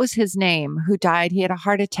 what was his name? Who died? He had a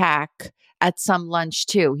heart attack at some lunch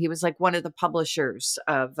too. He was like one of the publishers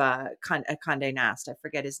of Condé Nast. I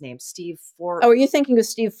forget his name. Steve Florio. Oh, are you thinking of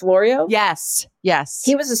Steve Florio? Yes.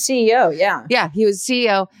 He was a CEO. Yeah. Yeah. He was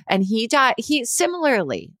CEO and he died. He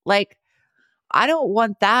similarly, like, I don't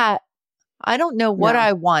want that. I don't know what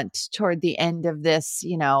I want toward the end of this,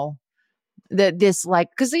 because,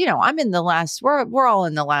 I'm in the last, we're all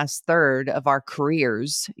in the last third of our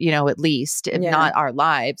careers, at least, if not our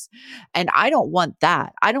lives. And I don't want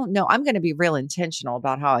that. I don't know. I'm going to be real intentional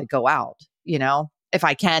about how I go out, if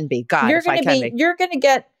I can be. God, you're going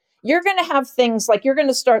to have things like you're going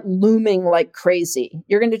to start looming like crazy.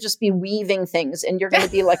 You're going to just be weaving things and you're going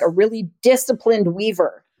to be like a really disciplined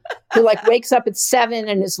weaver who like wakes up at 7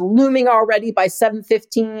 and is looming already by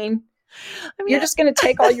 7:15. You're just going to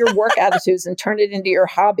take all your work attitudes and turn it into your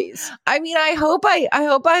hobbies. I mean, I hope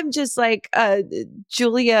I'm just like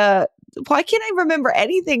Julia. Why can't I remember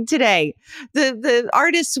anything today? The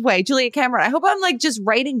artist's way, Julia Cameron. I hope I'm like just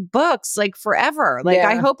writing books like forever. Like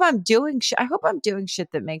I hope I'm doing shit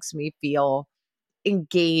that makes me feel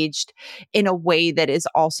engaged in a way that is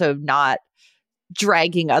also not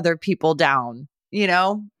dragging other people down.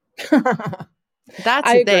 That's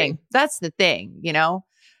the thing. That's the thing.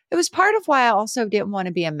 It was part of why I also didn't want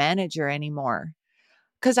to be a manager anymore,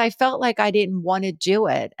 because I felt like I didn't want to do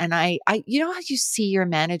it. And I how you see your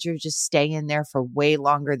manager just stay in there for way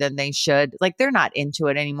longer than they should. Like they're not into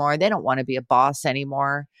it anymore. They don't want to be a boss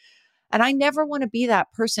anymore. And I never want to be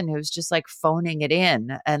that person who's just like phoning it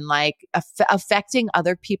in and like affecting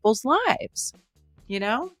other people's lives,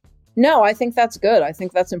 No, I think that's good. I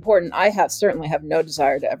think that's important. I certainly have no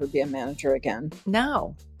desire to ever be a manager again.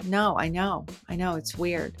 No, I know. It's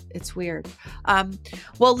weird.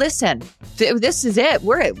 Well, listen, this is it.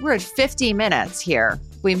 We're at 50 minutes here.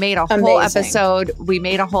 We made a whole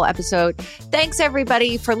episode. Thanks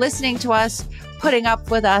everybody for listening to us, putting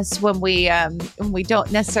up with us when we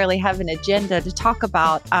don't necessarily have an agenda to talk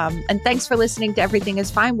about. And thanks for listening to Everything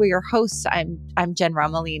is Fine. We're your hosts. I'm Jen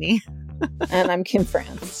Romolini. And I'm Kim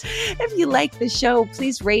France. If you like the show,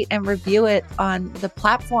 please rate and review it on the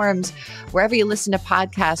platforms wherever you listen to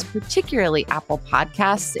podcasts, particularly Apple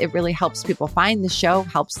Podcasts. It really helps people find the show,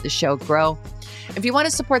 helps the show grow. If you want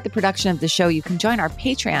to support the production of the show, you can join our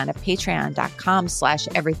Patreon at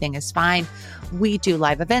patreon.com/everythingisfine. We do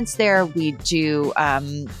live events there. We do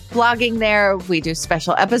blogging there. We do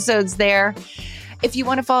special episodes there. If you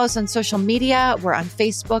want to follow us on social media, we're on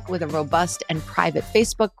Facebook with a robust and private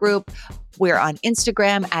Facebook group. We're on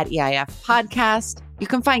Instagram at EIF Podcast. You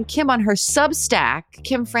can find Kim on her Substack,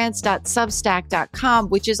 kimfrance.substack.com,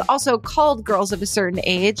 which is also called Girls of a Certain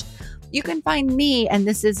Age. You can find me, and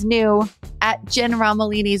this is new, at Jen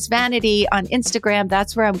Romolini's Vanity on Instagram.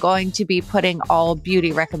 That's where I'm going to be putting all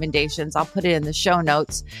beauty recommendations. I'll put it in the show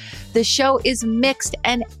notes. The show is mixed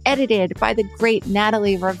and edited by the great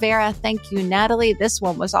Natalie Rivera. Thank you, Natalie. This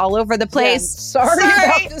one was all over the place. Yeah, sorry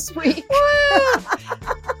about this week.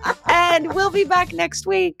 And we'll be back next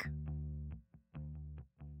week.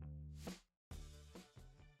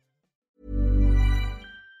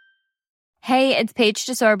 Hey, it's Paige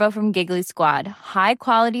DeSorbo from Giggly Squad. High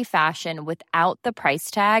quality fashion without the price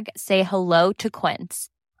tag. Say hello to Quince.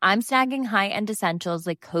 I'm snagging high-end essentials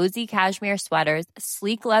like cozy cashmere sweaters,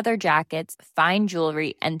 sleek leather jackets, fine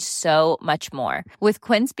jewelry, and so much more. With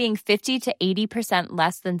Quince being 50 to 80%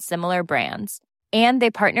 less than similar brands. And they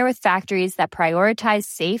partner with factories that prioritize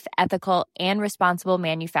safe, ethical, and responsible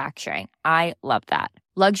manufacturing. I love that.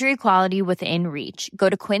 Luxury quality within reach. Go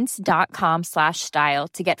to quince.com/style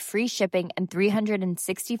to get free shipping and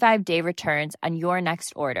 365-day returns on your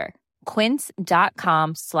next order.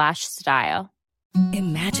 Quince.com/style.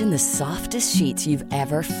 Imagine the softest sheets you've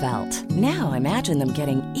ever felt. Now imagine them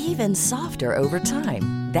getting even softer over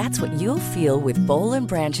time. That's what you'll feel with Boll &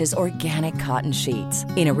 Branch's organic cotton sheets.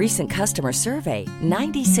 In a recent customer survey,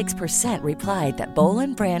 96% replied that Boll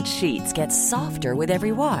 & Branch sheets get softer with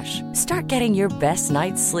every wash. Start getting your best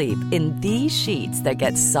night's sleep in these sheets that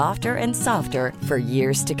get softer and softer for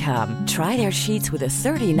years to come. Try their sheets with a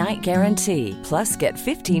 30-night guarantee. Plus, get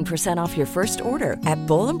 15% off your first order at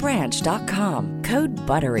bollandbranch.com. Code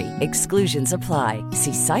BUTTERY. Exclusions apply.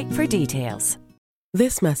 See site for details.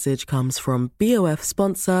 This message comes from BOF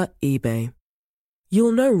sponsor eBay.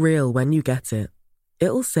 You'll know real when you get it.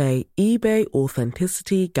 It'll say eBay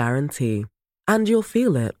Authenticity Guarantee. And you'll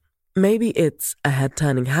feel it. Maybe it's a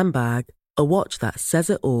head-turning handbag, a watch that says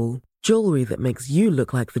it all, jewelry that makes you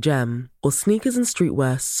look like the gem, or sneakers and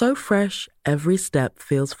streetwear so fresh every step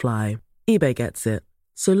feels fly. eBay gets it.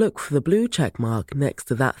 So look for the blue check mark next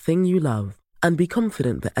to that thing you love. And be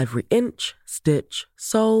confident that every inch, stitch,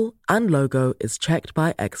 sole, and logo is checked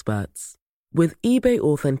by experts. With eBay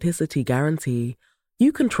Authenticity Guarantee,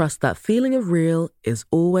 you can trust that feeling of real is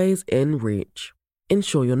always in reach.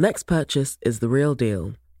 Ensure your next purchase is the real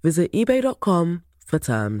deal. Visit ebay.com for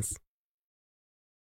terms.